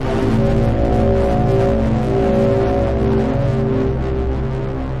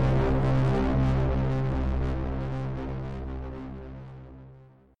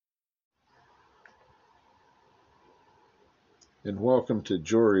welcome to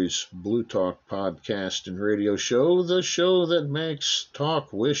Jory's Bluetalk podcast and radio show, the show that makes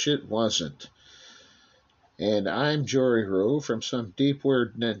talk wish it wasn't. And I'm Jory Rowe from some deep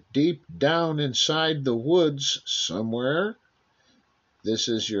down inside the woods somewhere. This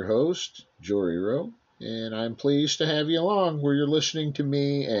is your host, Jory Rowe, and I'm pleased to have you along where you're listening to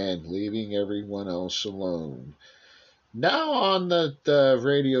me and leaving everyone else alone. Now on the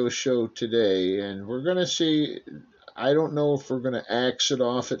radio show today, and we're going to see, I don't know if we're going to axe it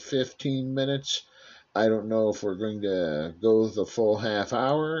off at 15 minutes. I don't know if we're going to go the full half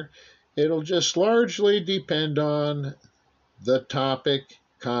hour. It'll just largely depend on the topic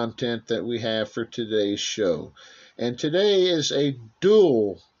content that we have for today's show. And today is a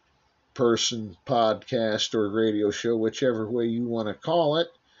dual person podcast or radio show, whichever way you want to call it.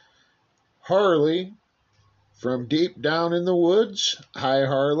 Harley from deep down in the woods. Hi,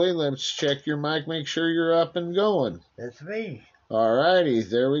 Harley. Let's check your mic. Make sure you're up and going. That's me. All righty.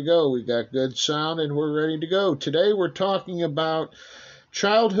 There we go. We got good sound and we're ready to go. Today we're talking about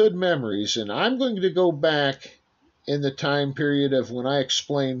childhood memories, and I'm going to go back in the time period of when I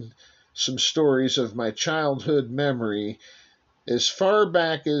explained some stories of my childhood memory as far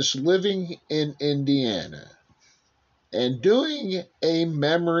back as living in Indiana and doing a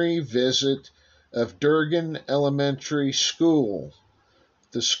memory visit of Durgan Elementary School.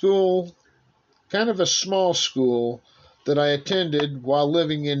 The school, kind of a small school that I attended while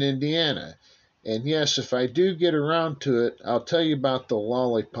living in Indiana. And yes, if I do get around to it, I'll tell you about the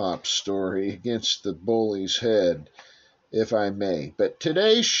lollipop story against the bully's head, if I may. But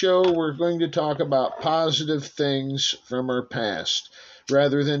today's show, we're going to talk about positive things from our past,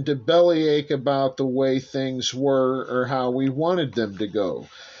 rather than to bellyache about the way things were or how we wanted them to go.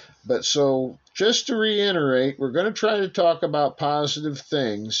 But so, just to reiterate, we're going to try to talk about positive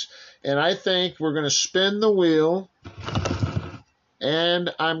things, and I think we're going to spin the wheel,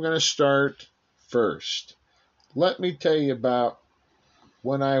 and I'm going to start first. Let me tell you about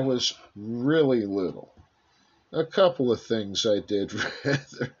when I was really little. A couple of things I did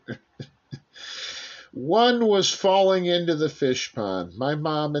rather. One was falling into the fish pond. My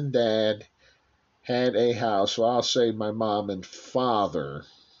mom and dad had a house. Well, I'll say my mom and father.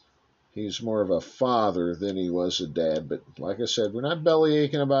 He's more of a father than he was a dad. But like I said, we're not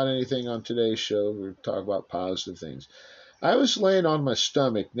bellyaching about anything on today's show. We're talking about positive things. I was laying on my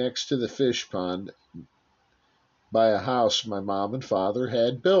stomach next to the fish pond by a house my mom and father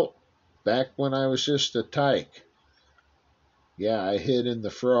had built back when I was just a tyke. Yeah, I hid in the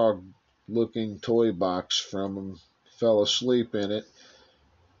frog-looking toy box from them, fell asleep in it.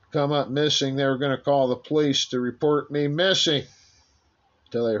 Come up missing, they were going to call the police to report me missing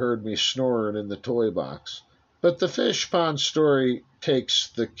till they heard me snoring in the toy box. But the fish pond story takes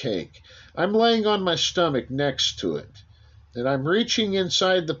the cake. I'm laying on my stomach next to it, and I'm reaching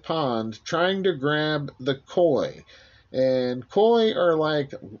inside the pond trying to grab the koi. And koi are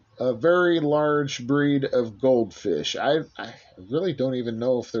like a very large breed of goldfish. I really don't even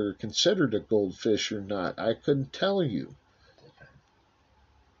know if they're considered a goldfish or not. I couldn't tell you.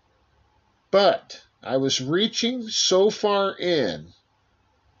 But I was reaching so far in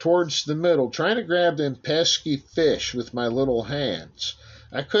towards the middle, trying to grab them pesky fish with my little hands.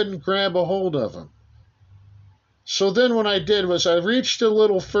 I couldn't grab a hold of them. So then what I did was I reached a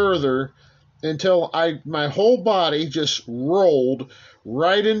little further until my whole body just rolled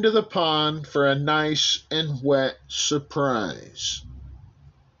right into the pond for a nice and wet surprise.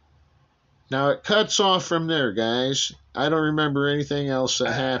 Now it cuts off from there, guys. I don't remember anything else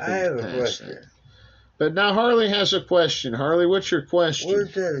that happened. I have a past question. that. But now Harley has a question. Harley, what's your question?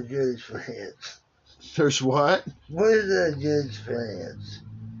 Where's that Judge France? There's what? Where's that Judge France?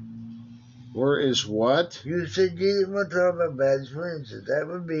 Where is what? You said you didn't want to talk about bad friends. That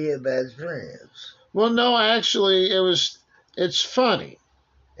would be a bad friends. Well, no, actually, it's funny.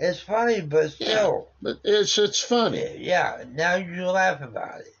 It's funny, but still. Yeah, but it's funny. Yeah, now you laugh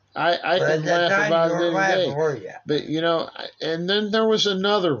about it. I can laugh about it any day. You? But, you know, and then there was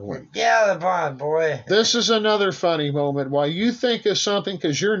another one. Get out of the pond, boy. This is another funny moment. While you think of something,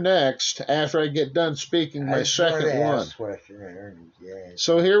 because you're next after I get done speaking my second one.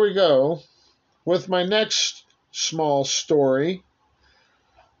 So here we go with my next small story.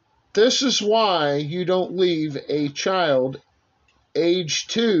 This is why you don't leave a child age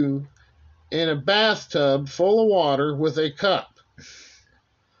 2 in a bathtub full of water with a cup.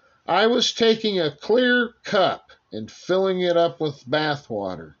 I was taking a clear cup and filling it up with bath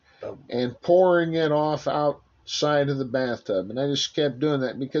water and pouring it off outside of the bathtub. And I just kept doing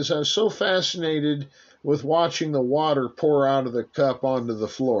that because I was so fascinated with watching the water pour out of the cup onto the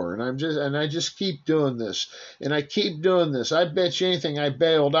floor. And I just keep doing this. And I keep doing this. I bet you anything I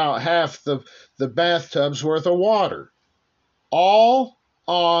bailed out half the bathtub's worth of water. All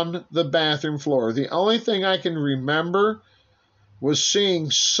on the bathroom floor. The only thing I can remember was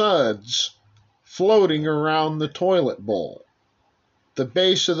seeing suds floating around the toilet bowl, the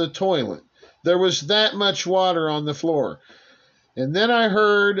base of the toilet. There was that much water on the floor. And then I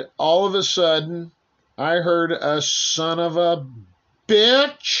heard, all of a sudden, I heard a son of a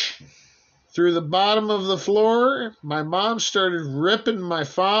bitch through the bottom of the floor. My mom started ripping my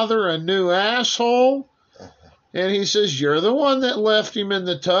father a new asshole. And he says, "You're the one that left him in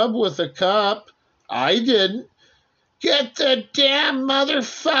the tub with a cup." I didn't. "Get the damn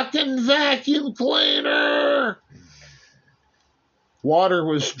motherfucking vacuum cleaner." Water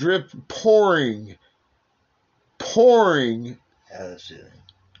was pouring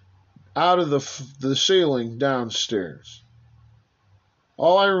out of the ceiling downstairs.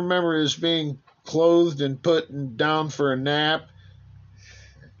 All I remember is being clothed and put down for a nap.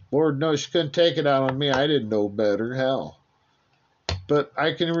 Lord knows she couldn't take it out on me. I didn't know better. Hell. But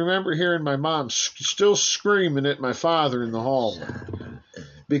I can remember hearing my mom still screaming at my father in the hallway.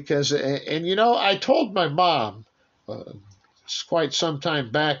 Because, and you know, I told my mom quite some time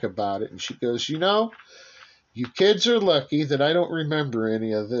back about it, and she goes, "You know, you kids are lucky that I don't remember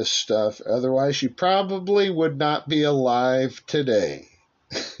any of this stuff. Otherwise, you probably would not be alive today."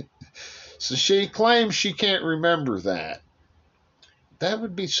 So she claims she can't remember that. That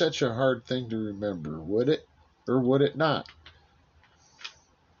would be such a hard thing to remember, would it? Or would it not?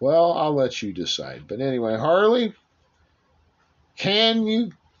 Well, I'll let you decide. But anyway, Harley, can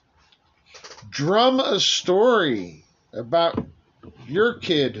you drum a story about your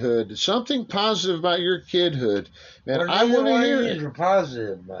kidhood, something positive about your kidhood? Man, I want to hear it. You're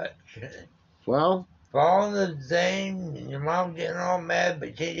positive much. Well, following the same, your mom getting all mad,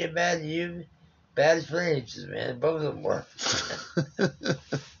 but can't get mad at you. Bad experiences, man. Both of them were.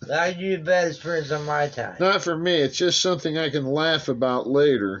 I do bad experience on my time. Not for me. It's just something I can laugh about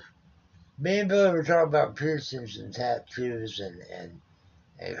later. Me and Billy were talking about piercings and tattoos and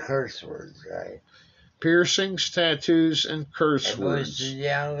curse words, right? Piercings, tattoos, and curse words. Said,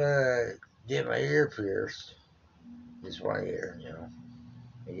 "Yeah, I'm gonna get my ear pierced. This one ear, you know.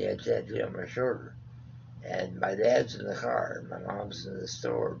 And he had a tattoo on my shoulder. And my dad's in the car, and my mom's in the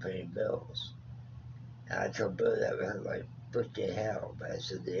store paying bills. And I told Billy that was like freaking hell, but I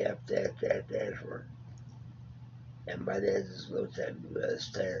said the F dash word. And my dad's just looked at me with a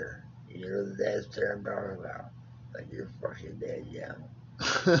stare. You know the dad stare I'm talking about? Like you're fucking dead young.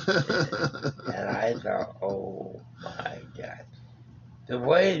 And I thought, oh my God. The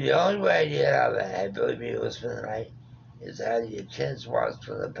only way I get out of that, I believe me, was for the night, is how to get 10 swats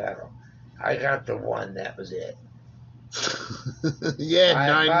from the pedal. I got the one, that was it. You had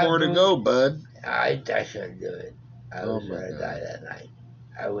 9 more to go, bud. I couldn't do it. I was going to die that night.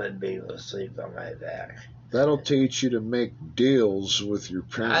 I wouldn't be able to sleep on my back. That'll teach you to make deals with your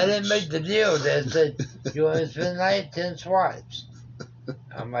parents. I didn't make the deal. They said, "You want to spend the night? 10 swipes."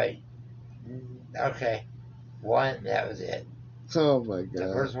 I'm like, okay. One, that was it. Oh my God.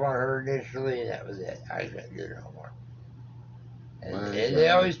 The first one hurt initially, and that was it. I couldn't do no more. And they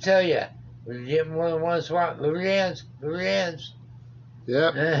always tell you, when you get more than one swap, move your hands, move your hands.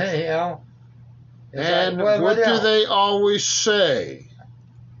 Yep. You know? And like, what do they always say?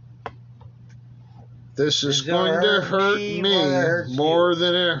 This is going to hurt me more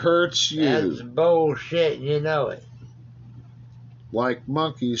than it hurts you. That's bullshit, you know it. Like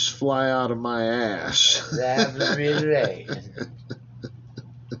monkeys fly out of my ass. That happened to me today.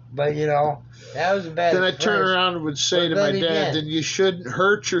 But, you know, that was a bad Then I experience. turn around and would say to my dad, then you shouldn't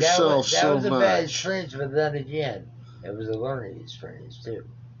hurt yourself so much. That was a bad experience, but then again, it was a learning experience, too.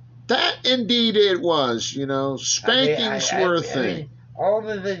 That indeed it was, you know. Spankings were a thing. I mean, all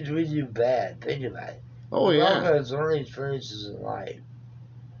the things we do bad, think about it. Oh, yeah. All those learning experiences in life.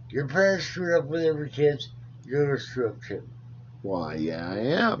 Your parents screwed up with their kids, you're going to screw up too. Why, yeah, I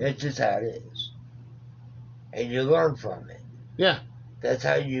am. That's just how it is. And you learn from it. Yeah. That's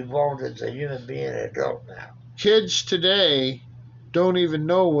how you evolved as a human being, an adult now. Kids today don't even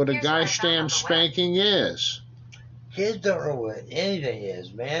know what a gosh damn spanking is. Kids don't know what anything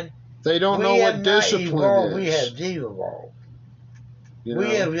is, man. They don't know what discipline is. We have de-evolved. You know?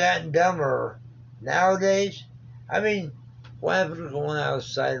 We have gotten dumber nowadays. I mean, what happened to going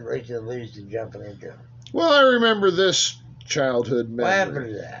outside and raking the leaves and jumping into them? Well, I remember this childhood memory. What happened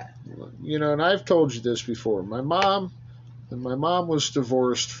to that? You know, and I've told you this before. My mom was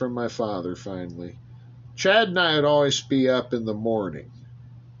divorced from my father finally. Chad and I would always be up in the morning.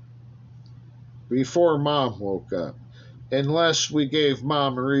 before Mom woke up, unless we gave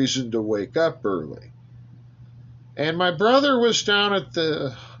Mom a reason to wake up early. And my brother was down at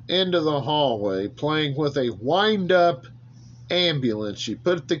the end of the hallway playing with a wind-up ambulance. You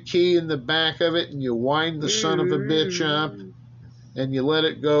put the key in the back of it and you wind the son of a bitch up and you let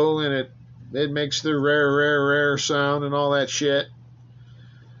it go, and it makes the rare sound and all that shit.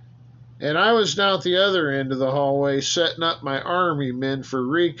 And I was down at the other end of the hallway setting up my army men for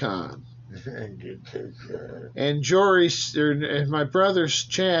recon. And Jory, and my brother's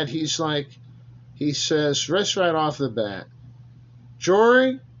Chad, he says, right off the bat,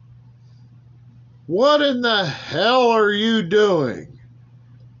 Jory, what in the hell are you doing?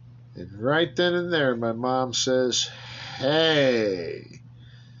 And right then and there, my mom says, hey,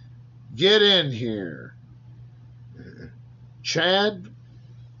 get in here. Chad,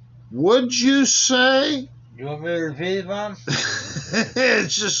 would you say? You want me to repeat it, Mom?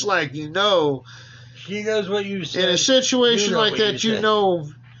 It's just like, she knows what you said. In a situation like that, you know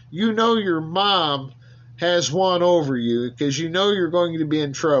your mom has one over you because you know you're going to be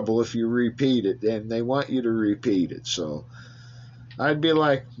in trouble if you repeat it, and they want you to repeat it. So I'd be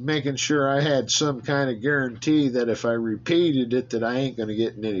like making sure I had some kind of guarantee that if I repeated it that I ain't going to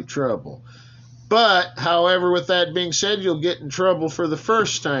get in any trouble. But, however, with that being said, you'll get in trouble for the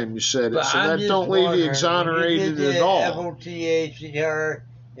first time you said it, but so I'm that don't leave you exonerated at all. F-O-T-H-E-R,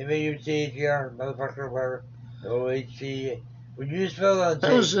 M-A-U-T-H-E-R, motherfucker, whatever, O-H-T, when you spell on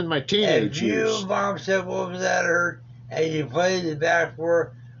That was in my teenage years. If you, Mom, said what was that hurt, and you played it back for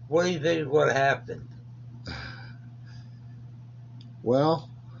her, what do you think would happen? Well,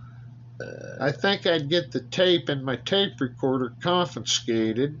 I think I'd get the tape and my tape recorder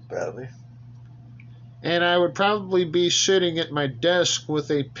confiscated. Probably. And I would probably be sitting at my desk with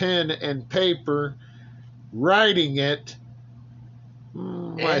a pen and paper, writing it.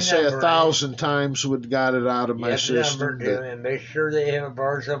 I say 1,000 times would got it out of my system. And make sure they have a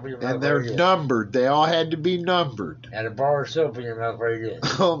bar of soap in your mouth. And they're numbered. They all had to be numbered. And a bar of soap in your mouth while you're doing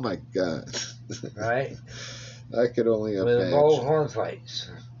it. Oh my God. Right? I could only imagine. With a bowl of cornflakes.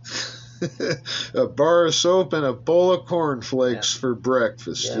 A bar of soap and a bowl of cornflakes for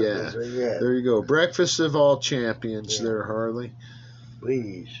breakfast. Yeah. There you go. Breakfast of all champions there, Harley.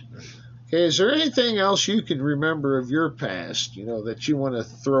 Please. Okay, is there anything else you can remember of your past, that you want to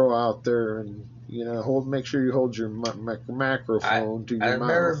throw out there and, make sure you hold your microphone to your mouth? I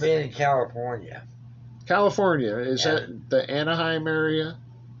remember being in California. California, is that the Anaheim area?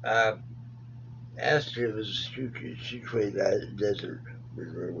 Astrid was situated out in the desert.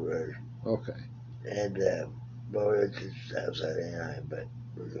 Okay. And, it's just outside Anaheim, but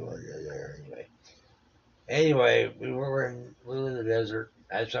we're going there anyway. Anyway, we were in the desert.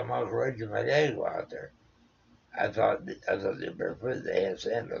 I saw my friends and my dad go out there. I thought they were barefoot. They had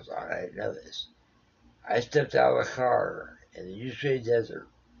sandals on. I didn't know this. I stepped out of the car in the Usaid Desert.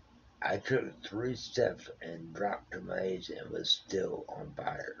 I took 3 steps and dropped to my knees and was still on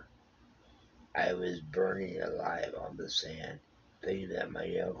fire. I was burning alive on the sand, thinking that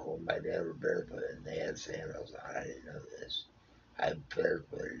my uncle and my dad were barefoot and they had sandals on. I didn't know this. I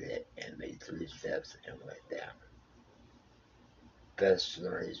barefooted it and made 3 steps and went down. Best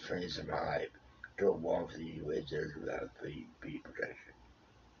learning experience of my life. Don't walk through the US Desert without feet protection.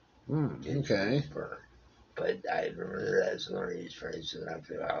 Okay. But I remember that as a learning experience, and I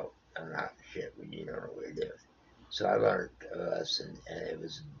feel out I'm not shit when you don't know what you're doing. So I learned a lesson, and it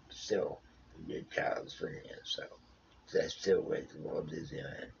was still a good child experience. So I still went to Walt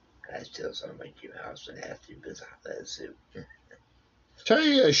Disneyland, and I still saw Mickey Mouse and have to because I that suit. Tell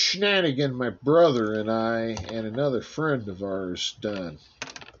you a shenanigan my brother and I and another friend of ours done.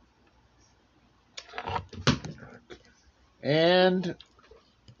 And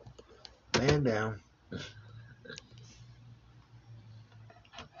man down.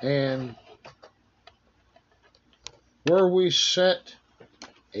 And where we set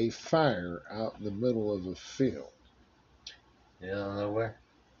a fire out in the middle of a field. You don't know where?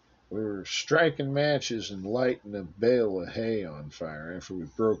 We were striking matches and lighting a bale of hay on fire after we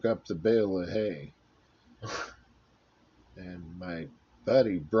broke up the bale of hay. And my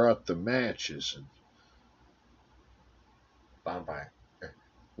buddy brought the matches and bonfire.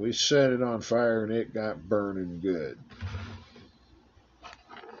 We set it on fire and it got burning good.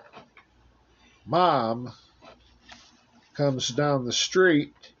 Mom comes down the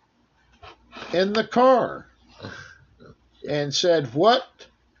street in the car and said, "What?"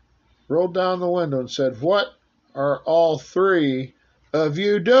 Rolled down the window and said, "What are all 3 of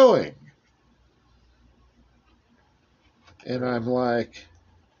you doing?" And I'm like,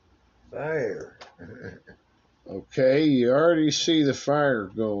 fire. Okay, you already see the fire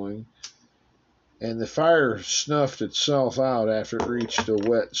going. and the fire snuffed itself out after it reached a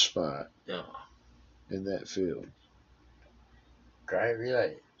wet spot in that field. Try it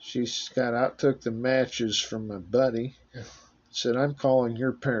relate. She got out, took the matches from my buddy, said, I'm calling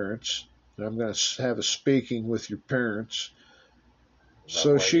your parents, and I'm going to have a speaking with your parents.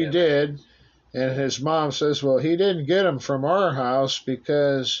 So she did, and his mom says, well, he didn't get them from our house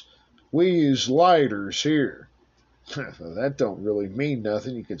because we use lighters here. Well, that don't really mean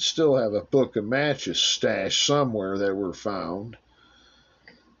nothing. You could still have a book of matches stashed somewhere that were found.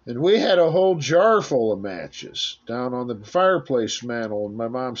 And we had a whole jar full of matches down on the fireplace mantel. And my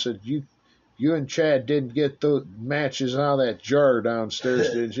mom said, you and Chad didn't get the matches out of that jar downstairs,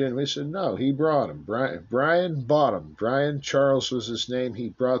 did you? And we said, no, he brought them. Brian bought them. Brian Charles was his name. He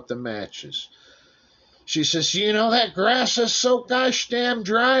brought the matches. She says, you know, that grass is so gosh damn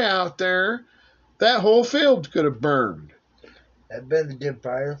dry out there. That whole field could have burned. That been a good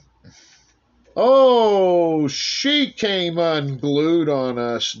fire. Oh, she came unglued on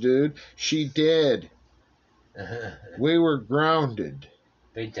us, dude. She did. We were grounded.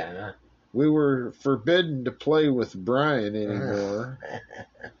 Big time, huh? We were forbidden to play with Brian anymore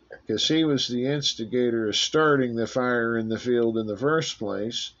because he was the instigator of starting the fire in the field in the first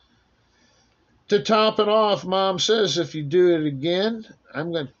place. To top it off, Mom says, if you do it again,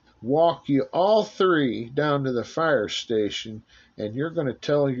 I'm going to walk you all three down to the fire station, and you're going to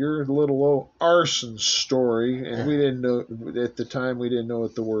tell your little old arson story. And we didn't know, at the time, we didn't know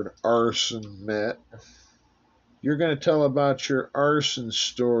what the word arson meant. You're going to tell about your arson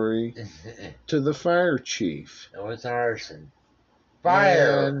story to the fire chief. What's arson?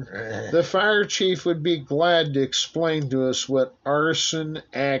 Fire! And the fire chief would be glad to explain to us what arson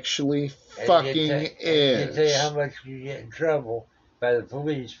actually fucking is. And tell you how much you get in trouble by the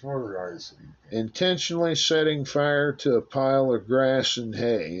police for arson. Intentionally setting fire to a pile of grass and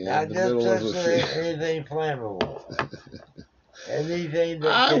hay Not in the middle of a field. Anything flammable. Anything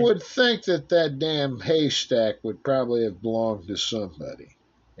that I would think that damn haystack would probably have belonged to somebody.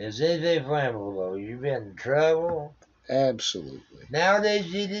 Is anything flammable, though? You've been in trouble? Absolutely. Nowadays,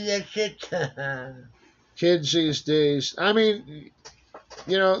 you do that shit. Kids these days, I mean,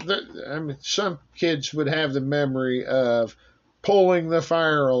 you know, some kids would have the memory of pulling the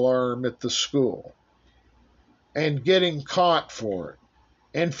fire alarm at the school and getting caught for it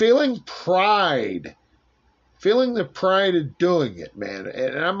and feeling the pride of doing it, man.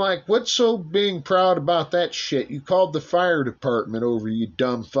 And I'm like, what's so being proud about that shit? You called the fire department over, you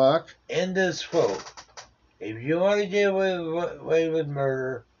dumb fuck. End this quote. If you want to get away with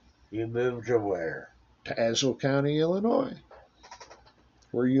murder, you move to where? Tazewell County, Illinois,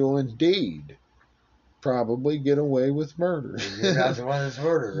 where you'll indeed probably get away with murder. You're not the one that's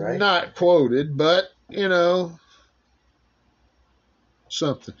murdered, right? Not quoted, but, you know,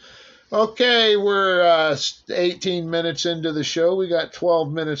 something. Okay, we're 18 minutes into the show. We got 12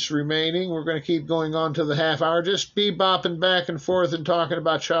 minutes remaining. We're going to keep going on to the half hour, just bebopping back and forth and talking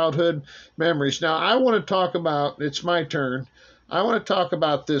about childhood memories. Now, I want to talk about, it's my turn, I want to talk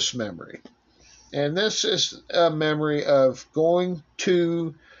about this memory. And this is a memory of going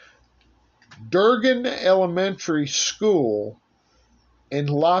to Durgan Elementary School in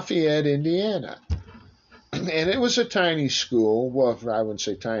Lafayette, Indiana. And it was a tiny school. Well, I wouldn't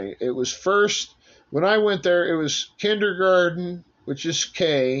say tiny. It was first, when I went there, it was kindergarten, which is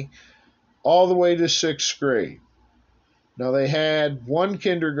K, all the way to 6th grade. Now, they had one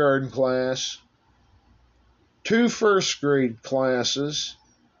kindergarten class, 2 first grade classes,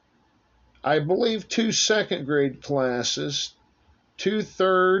 I believe 2 second grade classes, 2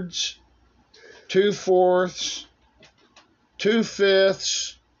 thirds, 2 fourths, 2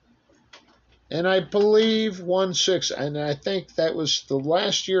 fifths, and I believe 1 sixth. And I think that was the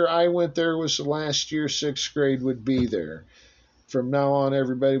last year I went there was the last year 6th grade would be there. From now on,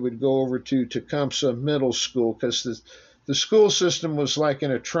 everybody would go over to Tecumseh Middle School because the school system was like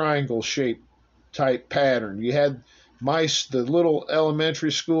in a triangle-shaped type pattern. You had the little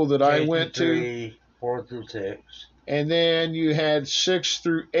elementary school that I went to. 4 through 6. And then you had 6th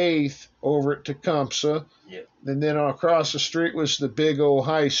through 8th over at Tecumseh. Yep. And then across the street was the big old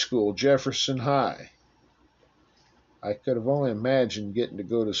high school, Jefferson High. I could have only imagined getting to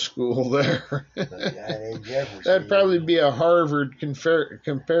go to school there. That'd probably be a Harvard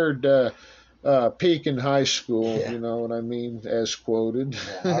compared to Pekin High School, yeah. You know what I mean, as quoted.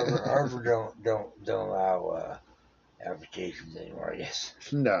 Yeah, Harvard don't allow applications anymore, I guess.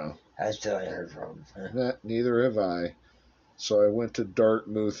 No. I still ain't heard from them. Neither have I. So I went to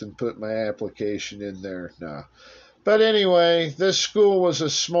Dartmouth and put my application in there. No. But anyway, this school was a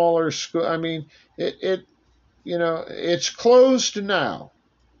smaller school. I mean, it you know, it's closed now.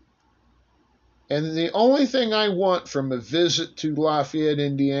 And the only thing I want from a visit to Lafayette,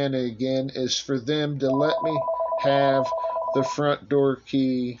 Indiana again is for them to let me have the front door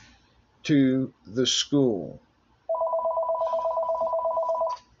key to the school.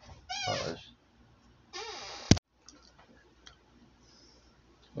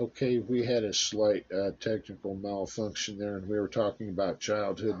 Okay, we had a slight technical malfunction there, and we were talking about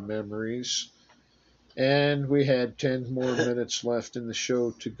childhood memories. And we had 10 more minutes left in the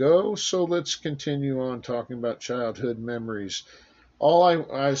show to go, so let's continue on talking about childhood memories. I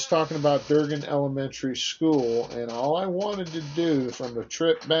was talking about Durgan Elementary School, and all I wanted to do from a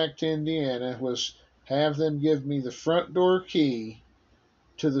trip back to Indiana was have them give me the front door key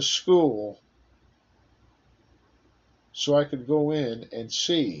to the school so I could go in and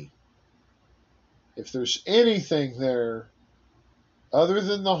see if there's anything there other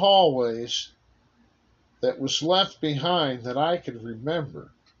than the hallways that was left behind that I could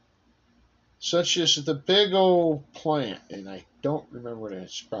remember, such as the big old plant, and I don't remember it.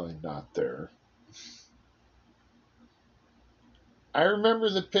 It's probably not there. I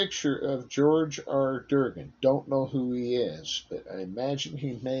remember the picture of George R. Durgan. Don't know who he is, but I imagine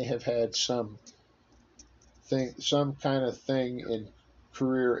he may have had some kind of thing in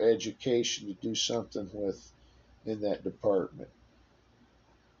career education to do something with in that department.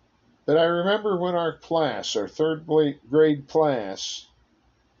 But I remember when our class, our third grade class,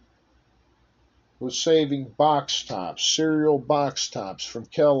 was saving box tops, cereal box tops from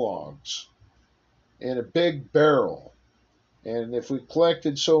Kellogg's in a big barrel. And if we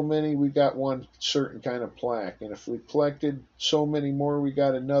collected so many, we got one certain kind of plaque. And if we collected so many more, we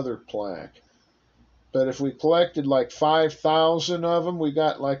got another plaque. But if we collected like 5,000 of them, we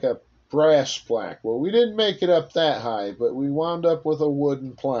got like a brass plaque. Well, we didn't make it up that high, but we wound up with a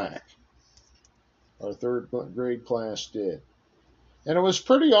wooden plaque. Our third grade class did. And it was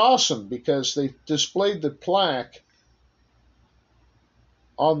pretty awesome because they displayed the plaque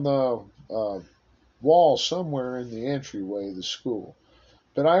on the wall somewhere in the entryway of the school.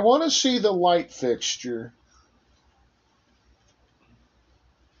 But I want to see the light fixture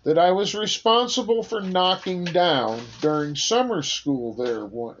that I was responsible for knocking down during summer school there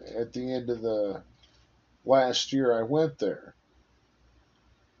at the end of the last year I went there.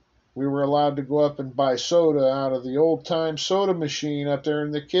 We were allowed to go up and buy soda out of the old-time soda machine up there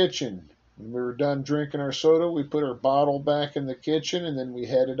in the kitchen. When we were done drinking our soda, we put our bottle back in the kitchen, and then we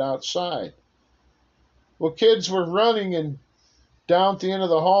headed outside. Well, kids were running and down at the end of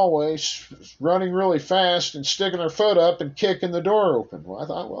the hallway, running really fast and sticking their foot up and kicking the door open. Well, I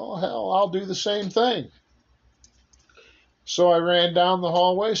thought, well, hell, I'll do the same thing. So I ran down the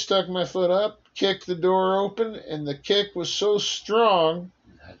hallway, stuck my foot up, kicked the door open, and the kick was so strong.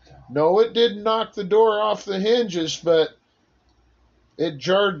 No, it didn't knock the door off the hinges, but it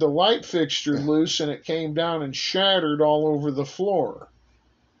jarred the light fixture loose and it came down and shattered all over the floor.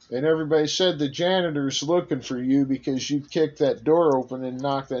 And everybody said the janitor's looking for you because you kicked that door open and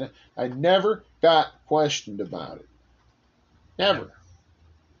knocked it. I never got questioned about it. Never.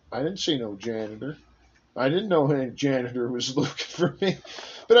 I didn't see no janitor. I didn't know any janitor was looking for me.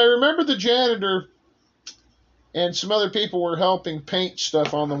 But I remember the janitor and some other people were helping paint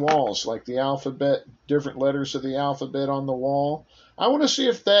stuff on the walls, like the alphabet, different letters of the alphabet on the wall. I want to see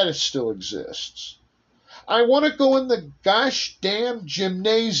if that still exists. I want to go in the gosh damn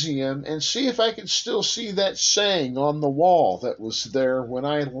gymnasium and see if I can still see that saying on the wall that was there when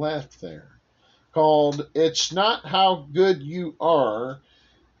I left there, called, "It's not how good you are,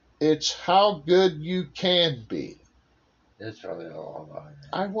 it's how good you can be." That's probably all about it.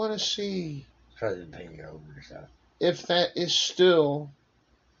 I want to see Stuff. if that is still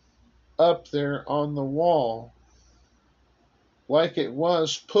up there on the wall like it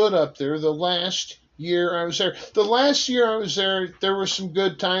was put up there the last year I was there. The last year I was there, there were some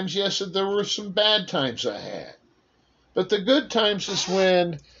good times. Yes, there were some bad times I had. But the good times is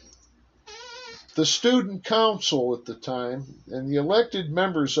when the student council at the time and the elected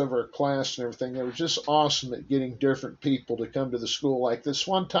members of our class and everything, they were just awesome at getting different people to come to the school. Like this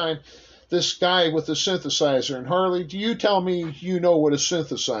one time, this guy with the synthesizer. And Harley, do you tell me you know what a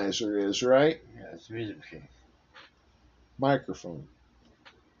synthesizer is, right? Yeah, it's a music machine. Microphone.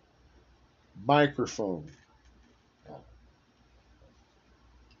 Microphone.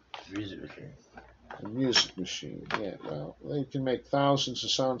 Music machine. A music machine. Yeah, well, they can make thousands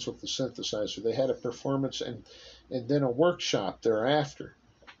of sounds with the synthesizer. They had a performance and then a workshop thereafter.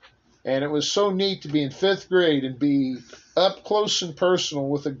 And it was so neat to be in 5th grade and be up close and personal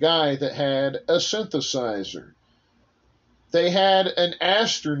with a guy that had a synthesizer. They had an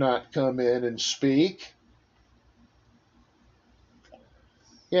astronaut come in and speak.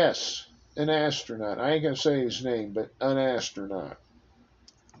 Yes, an astronaut. I ain't going to say his name, but an astronaut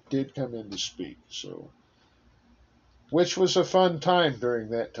did come in to speak. So, which was a fun time during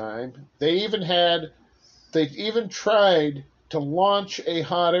that time. They even tried to launch a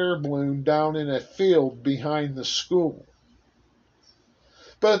hot air balloon down in a field behind the school.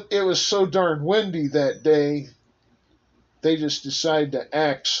 But it was so darn windy that day, they just decided to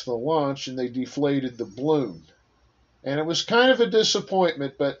axe the launch and they deflated the balloon. And it was kind of a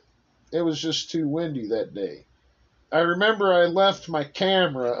disappointment, but it was just too windy that day. I remember I left my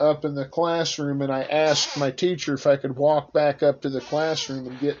camera up in the classroom and I asked my teacher if I could walk back up to the classroom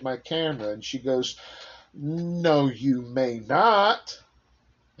and get my camera. And she goes, "No, you may not."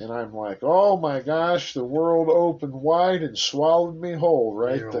 And I'm like, oh my gosh, the world opened wide and swallowed me whole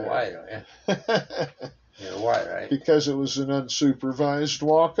right You're there. white, aren't you? You're white, right? Because it was an unsupervised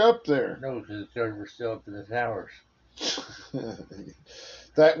walk up there. No, because the children were still up in the towers.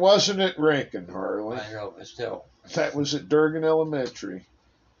 That wasn't at Rankin, Harley. I know, but still. That was at Durgan Elementary.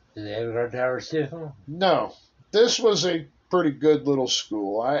 Did they have guard towers too? No, this was a pretty good little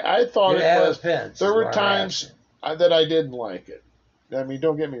school. I thought it was. There were times that I didn't like it. I mean,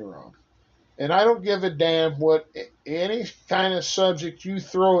 don't get me wrong. And I don't give a damn what any kind of subject you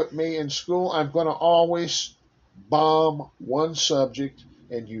throw at me in school. I'm going to always bomb one subject,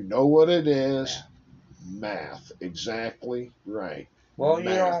 and you know what it is. Math. Exactly right. Well, math. You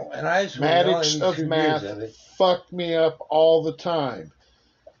know, in high school, mathematics of math fucked me up all the time.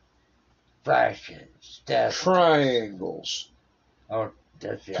 Fractions, triangles. Oh,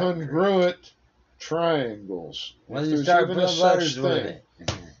 that's congruent triangles. When you start putting letters with it.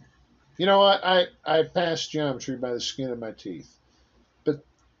 You know what? I passed geometry by the skin of my teeth. But,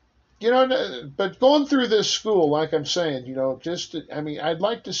 but going through this school, like I'm saying, I'd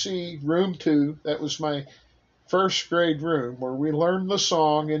like to see room 2. That was my first grade room where we learned the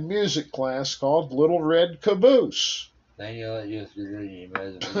song in music class called Little Red Caboose. Then you let you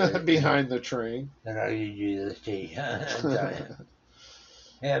behind the train. Then how you do this to you.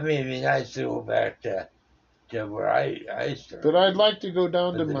 Yeah, I mean, it'd be nice to go back to where I started. But I'd like to go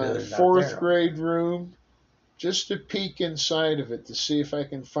down to my 4th grade room just to peek inside of it to see if I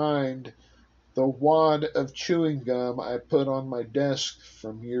can find the wad of chewing gum I put on my desk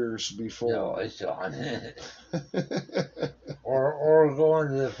from years before. No, it's on. or go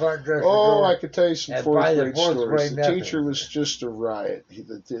into the front dresser door. I could tell you some 4th grade stories. The nothing. Teacher was just a riot.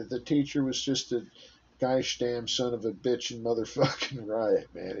 The teacher was just a gosh damn son of a bitch and motherfucking riot,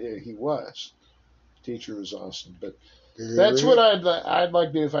 man. Yeah, he was. The teacher was awesome. But that's what I'd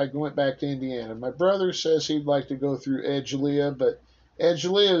like to do if I went back to Indiana. My brother says he'd like to go through Edgelia, but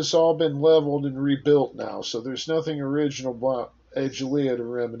Edgelia has all been leveled and rebuilt now, so there's nothing original about Edgelia to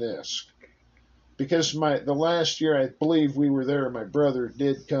reminisce. Because the last year I believe we were there, my brother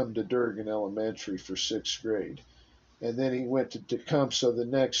did come to Durgan Elementary for 6th grade. And then he went to Tecumseh the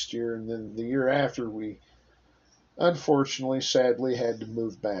next year, and then the year after we unfortunately, sadly, had to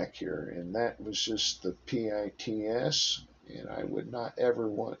move back here. And that was just the PITS, and I would not ever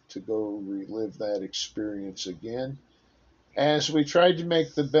want to go relive that experience again. As we tried to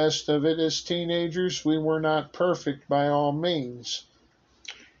make the best of it as teenagers, we were not perfect by all means.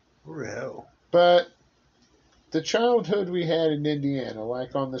 Real. But the childhood we had in Indiana,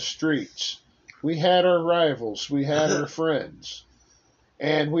 like on the streets, we had our rivals, we had our friends,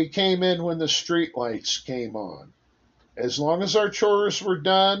 and we came in when the street lights came on. As long as our chores were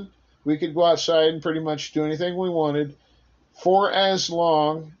done, we could go outside and pretty much do anything we wanted for as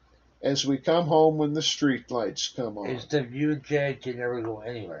long as we come home when the street lights come on. Except you and Chad can never go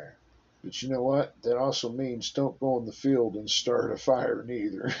anywhere. But you know what? That also means don't go in the field and start a fire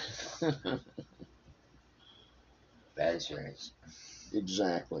neither. Bad experience.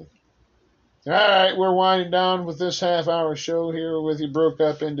 Exactly. All right, we're winding down with this half-hour show here with you, broke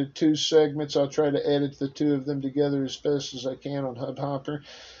up into 2 segments. I'll try to edit the 2 of them together as best as I can on Hubhopper.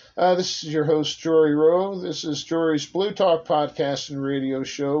 This is your host, Jory Rowe. This is Jory's Bluetalk podcast and radio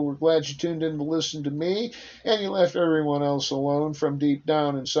show. We're glad you tuned in to listen to me, and you left everyone else alone from deep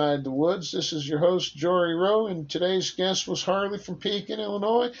down inside the woods. This is your host, Jory Rowe, and today's guest was Harley from Pekin,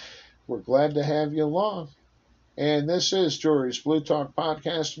 Illinois. We're glad to have you along. And this is Jory's Bluetalk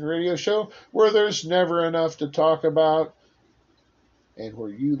podcast and radio show, where there's never enough to talk about, and where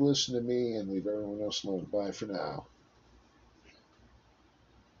you listen to me and leave everyone else alone. Bye for now.